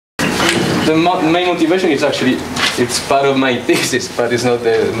the main motivation is actually, it's part of my thesis, but it's not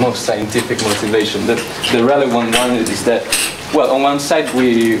the most scientific motivation. The relevant one is that, well, on one side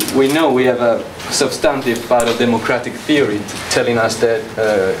we know we have a substantive part of democratic theory telling us that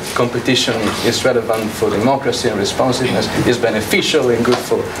competition is relevant for democracy and responsiveness, is beneficial and good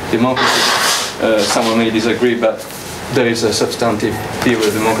for democracy. Someone may disagree, but there is a substantive theory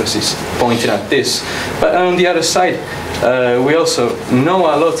of democracies pointing at this. But on the other side, we also know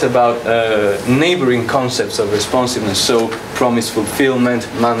a lot about neighboring concepts of responsiveness, so promise fulfillment,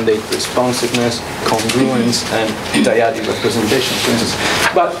 mandate responsiveness, congruence, and dyadic representation, for instance.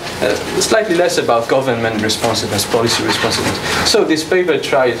 But slightly less about government responsiveness, policy responsiveness. So this paper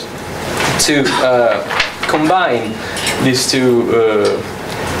tries to combine these two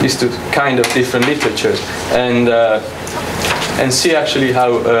kind of different literatures and see actually how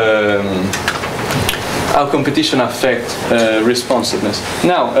competition affects responsiveness.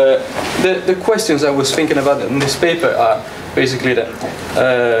 Now, the questions I was thinking about in this paper are basically that.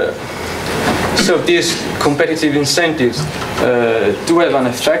 So these competitive incentives do have an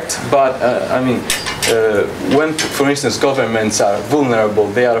effect, but I mean, when, for instance, governments are vulnerable,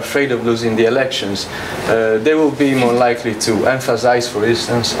 they are afraid of losing the elections, they will be more likely to emphasize, for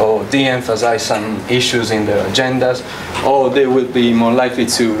instance, or de-emphasize some issues in their agendas, or they will be more likely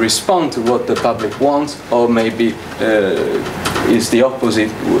to respond to what the public wants, or maybe is the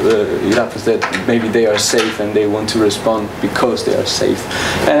opposite. It happens that maybe they are safe and they want to respond because they are safe.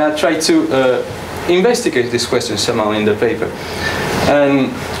 And I try to investigate this question somehow in the paper.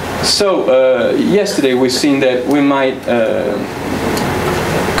 And so yesterday we've seen that we might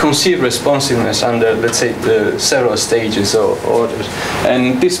conceive responsiveness under, let's say, several stages or orders.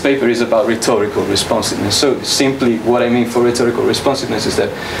 And this paper is about rhetorical responsiveness. So simply what I mean for rhetorical responsiveness is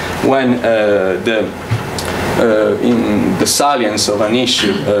that when in the salience of an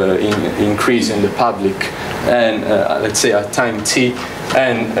issue increase in the public, and let's say at time t,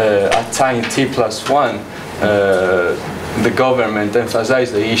 and at time t+1, the government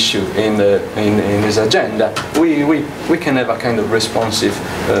emphasize the issue in his agenda, we can have a kind of responsive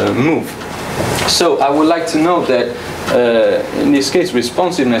move. So I would like to note that in this case,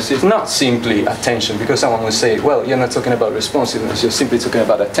 responsiveness is not simply attention, because someone will say, well, you're not talking about responsiveness, you're simply talking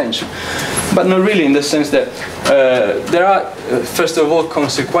about attention. But not really, in the sense that there are, first of all,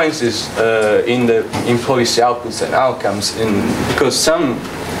 consequences in policy outputs and outcomes, because some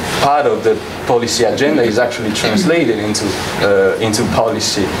part of the policy agenda is actually translated into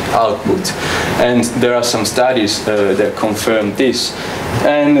policy output. And there are some studies that confirm this.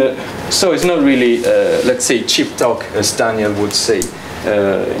 And so it's not really, let's say, cheap talk, as Daniel would say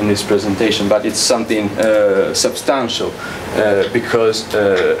in this presentation, but it's something substantial because,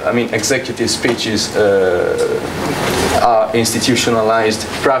 I mean, executive speeches are institutionalized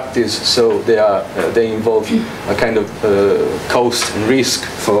practice, so they involve a kind of cost and risk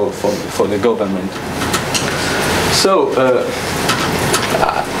for the government. So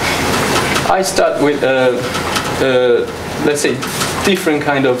I start with let's say different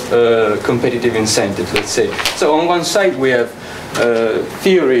kind of competitive incentives, let's say. So on one side we have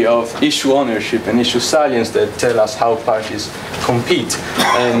theory of issue ownership and issue salience that tell us how parties compete.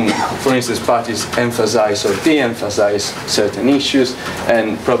 And for instance, parties emphasize or de-emphasize certain issues,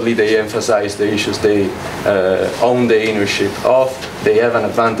 and probably they emphasize the issues they own the ownership of, they have an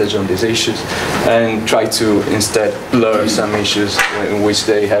advantage on these issues, and try to instead blur some issues in which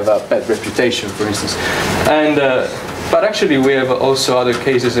they have a bad reputation, for instance. And but actually we have also other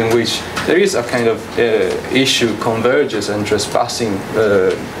cases in which there is a kind of issue converges and trespassing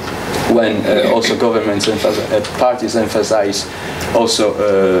when also governments parties emphasize also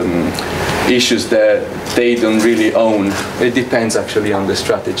issues that they don't really own. It depends actually on the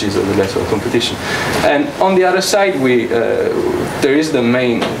strategies of the electoral competition. And on the other side, there is the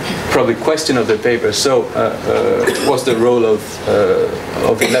main probably question of the paper. So what's the role of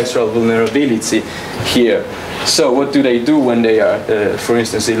electoral vulnerability here? So what do they do when they are, for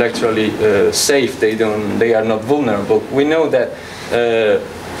instance, electorally safe? They are not vulnerable. We know that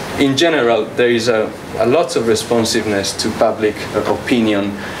in general there is a lot of responsiveness to public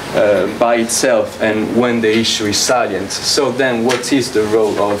opinion by itself, and when the issue is salient. So then, what is the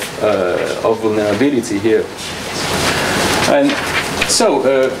role of vulnerability here? And so.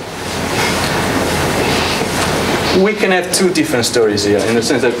 we can have two different stories here, in the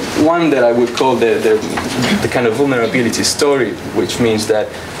sense that one that I would call the kind of vulnerability story, which means that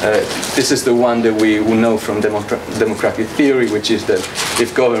this is the one that we know from democratic theory, which is that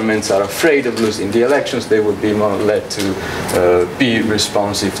if governments are afraid of losing the elections, they would be more led to be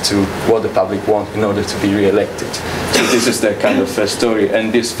responsive to what the public wants in order to be re-elected. So this is the kind of first story,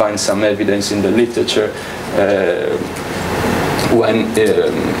 and this finds some evidence in the literature. When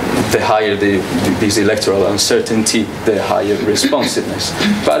the higher this electoral uncertainty, the higher responsiveness.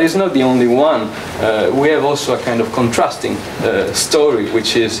 But it's not the only one. We have also a kind of contrasting story,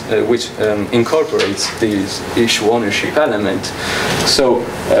 which incorporates this issue ownership element. So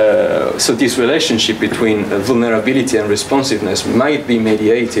this relationship between vulnerability and responsiveness might be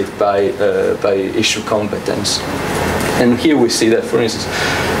mediated by issue competence. And here we see that, for instance,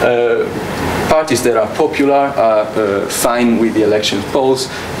 parties that are popular are fine with the election polls.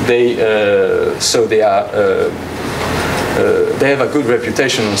 They have a good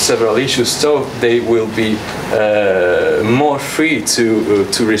reputation on several issues, so they will be more free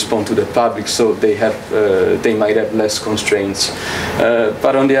to respond to the public. So they might have less constraints.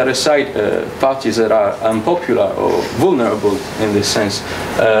 But on the other side, parties that are unpopular or vulnerable in this sense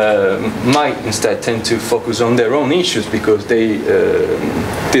might instead tend to focus on their own issues, because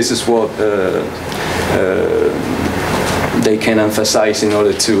this is what they can emphasize in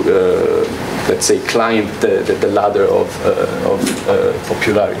order to, let's say, climb the ladder of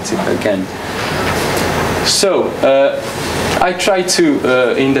popularity again. So I tried to,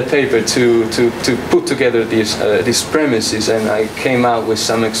 in the paper, to put together these premises, and I came out with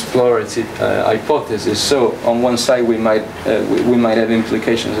some explorative hypotheses. So on one side, we might have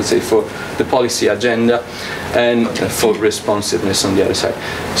implications, let's say, for the policy agenda, and for responsiveness on the other side.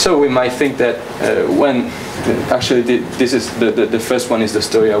 So we might think that actually this is the first one is the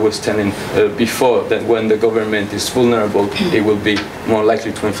story I was telling before, that when the government is vulnerable, it will be more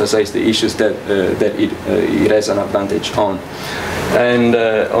likely to emphasize the issues that it has an advantage on. And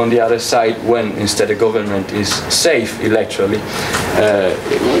on the other side, when instead the government is safe electorally,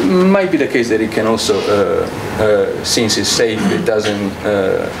 it might be the case that it can also, since it's safe, it doesn't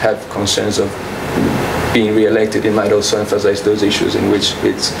have concerns of being re-elected, it might also emphasize those issues in which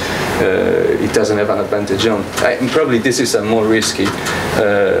it doesn't have an advantage on. Probably this is a more risky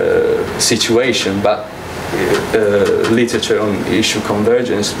situation, but literature on issue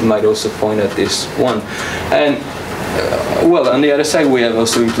convergence might also point at this one. And well, on the other side, we have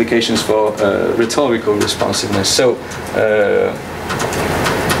also implications for rhetorical responsiveness. So,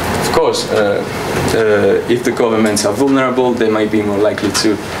 of course, if the governments are vulnerable, they might be more likely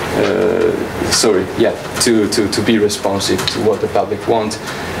to be responsive to what the public want,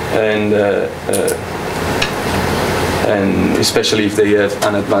 and especially if they have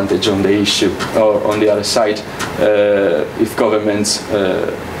an advantage on the issue. Or on the other side, if governments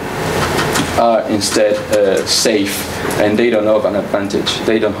are instead safe and they don't have an advantage,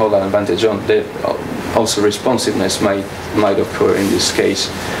 they don't hold an advantage on, also responsiveness might occur in this case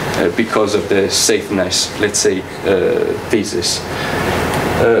because of the safeness, let's say, thesis.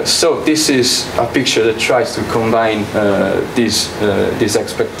 So this is a picture that tries to combine these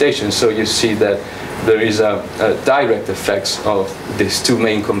expectations. So you see that there is a direct effects of these two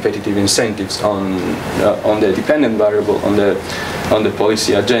main competitive incentives on the dependent variable, on the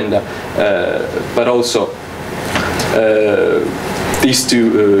policy agenda, but also these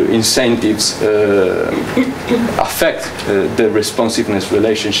two incentives affect the responsiveness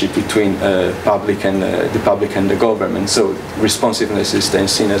relationship between the public and the government. So responsiveness is then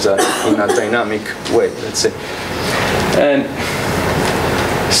seen as in a dynamic way, let's say. And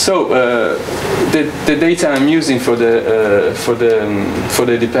so the data I'm using for the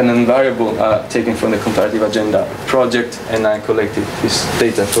dependent variable are taken from the comparative agenda project, and I collected this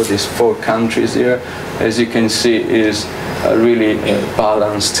data for these 4 countries here. As you can see, is a really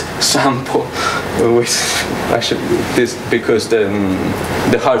balanced sample, actually because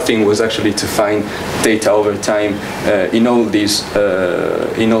the hard thing was actually to find data over time in all these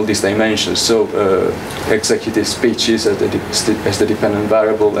dimensions. So executive speeches as the dependent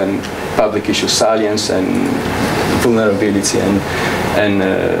variable, and public issue salience, and vulnerability, and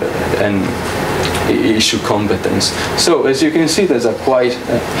issue competence. So as you can see, there's a quite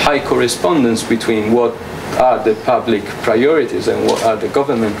high correspondence between what are the public priorities and what are the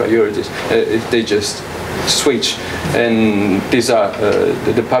government priorities if they just switch. And these are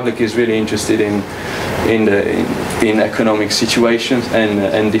the public is really interested in economic situations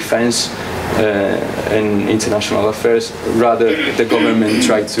and defense and international affairs. Rather, the government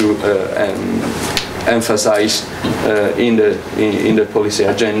try to emphasize in the policy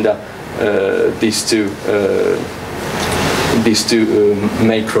agenda these two these two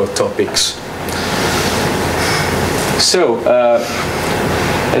macro topics. So,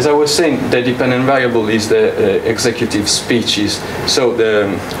 as I was saying, the dependent variable is the executive speeches. So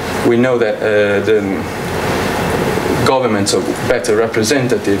we know that the governments, or better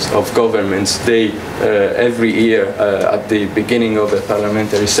representatives of governments, they every year at the beginning of a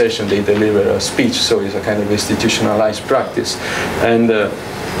parliamentary session they deliver a speech. So it's a kind of institutionalized practice, and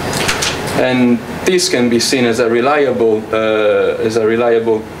this can be seen as a reliable,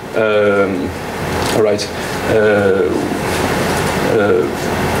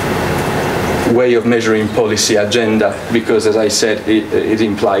 way of measuring policy agenda, because, as I said, it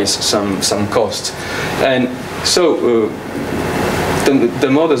implies some cost. And so the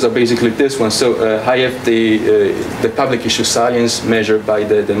models are basically this one. So I have the public issue salience measured by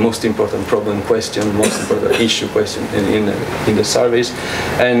the most important problem question, most important issue question in the surveys,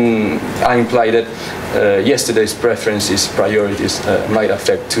 and I imply that yesterday's preferences, priorities might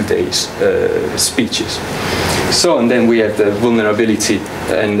affect today's speeches. So, and then we have the vulnerability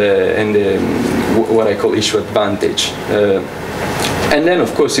and what I call issue advantage. And then,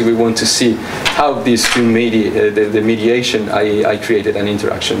 of course, if we want to see how these two the mediation, I created an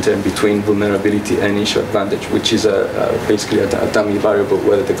interaction term between vulnerability and issue advantage, which is basically a dummy variable,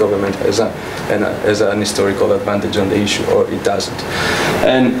 whether the government has an historical advantage on the issue or it doesn't.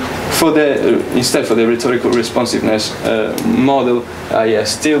 And instead for the rhetorical responsiveness model, I have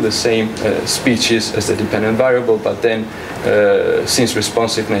still the same speeches as the dependent variable, but then since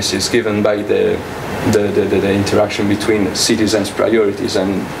responsiveness is given by the interaction between citizens' priorities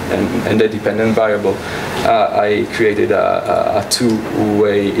and the dependent variable, I created a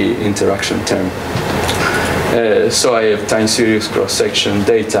two-way interaction term. So I have time series cross-section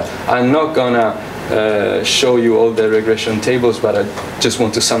data. I'm not gonna show you all the regression tables, but I just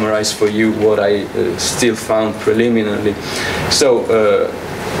want to summarize for you what I still found preliminarily. So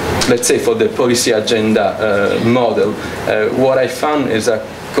let's say for the policy agenda model, what I found is a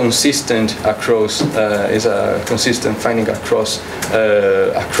consistent finding across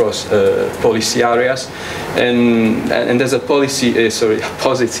policy areas, and there's a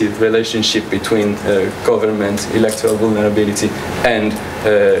positive relationship between government electoral vulnerability and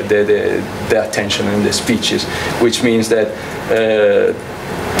the attention and the speeches, which means that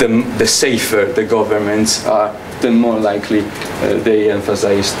the safer the governments are, the more likely they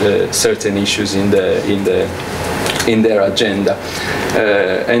emphasize certain issues in their agenda,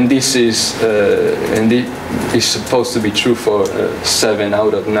 and this is supposed to be true for 7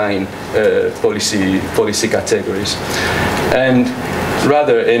 out of 9 policy categories. And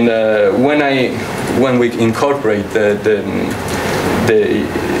rather, when we incorporate the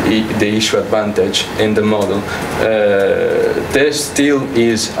issue advantage in the model, there still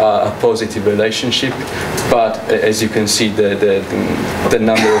is a positive relationship, but as you can see, the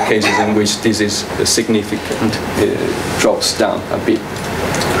number of cases in which this is significant drops down a bit.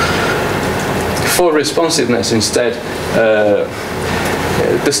 For responsiveness, instead,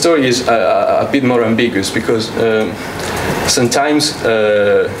 the story is a bit more ambiguous, because sometimes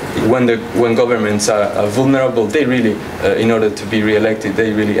when governments are vulnerable, they really, in order to be re-elected,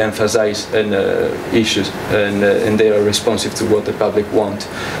 they really emphasize issues, and they are responsive to what the public want.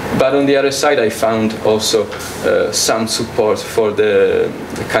 But on the other side, I found also some support for the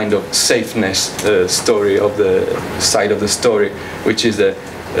kind of safeness story of the side of the story, which is the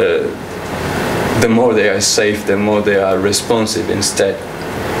more they are safe, the more they are responsive instead.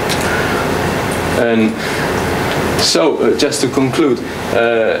 And so, just to conclude,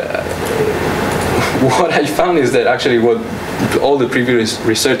 what I found is that actually what all the previous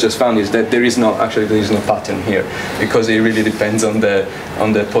researchers found is that there is no pattern here, because it really depends on the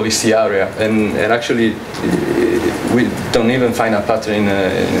policy area, and actually we don't even find a pattern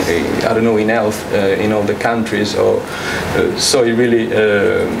in health in all the countries, or so it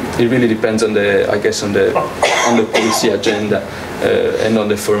really depends on the policy agenda and on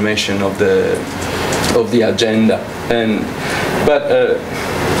the formation of the agenda. But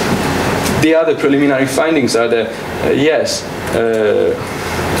the other preliminary findings are that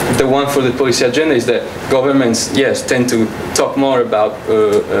the one for the policy agenda is that governments tend to talk more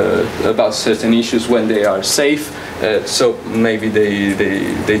about certain issues when they are safe. So maybe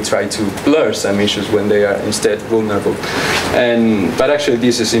they try to blur some issues when they are instead vulnerable. But actually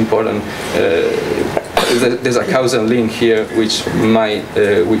this is important. There's a causal link here which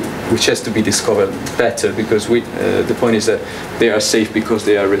has to be discovered better, because the point is that they are safe because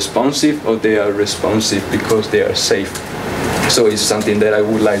they are responsive, or they are responsive because they are safe. So it's something that I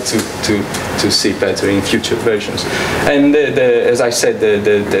would like to see better in future versions. And as I said,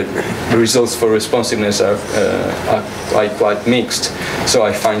 the results for responsiveness are quite mixed. So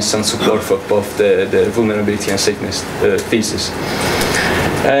I find some support for both the vulnerability and safeness thesis.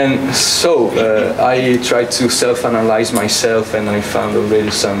 And so I tried to self-analyze myself, and I found already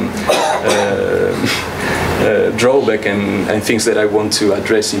some drawback and things that I want to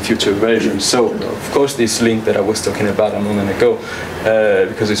address in future versions. So, of course, this link that I was talking about a moment ago,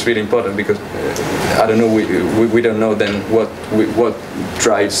 because it's really important, because I don't know, we don't know then what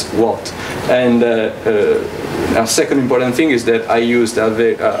drives what. And a second important thing is that I used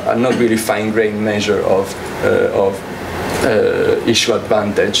a not really fine-grained measure of issue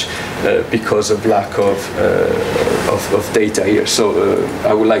advantage because of lack of data here. So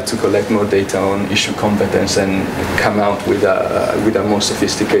I would like to collect more data on issue competence and come out with a more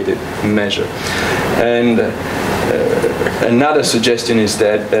sophisticated measure. And another suggestion is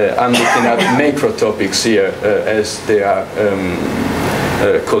that I'm looking at macro topics here as they are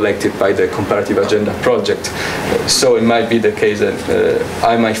collected by the Comparative Agenda project. So it might be the case that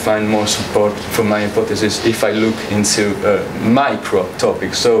I might find more support for my hypothesis if I look into micro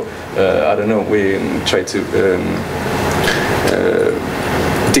topics. So I don't know, we try to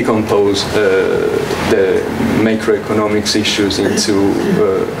decompose the macroeconomics issues into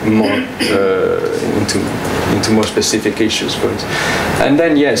more specific issues, for instance. And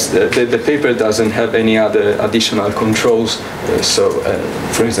then yes, the paper doesn't have any other additional controls.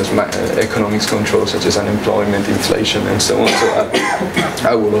 For instance, economics controls such as unemployment, inflation, and so on. So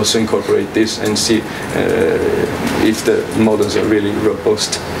I will also incorporate this and see if the models are really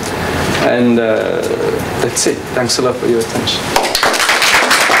robust. And that's it. Thanks a lot for your attention.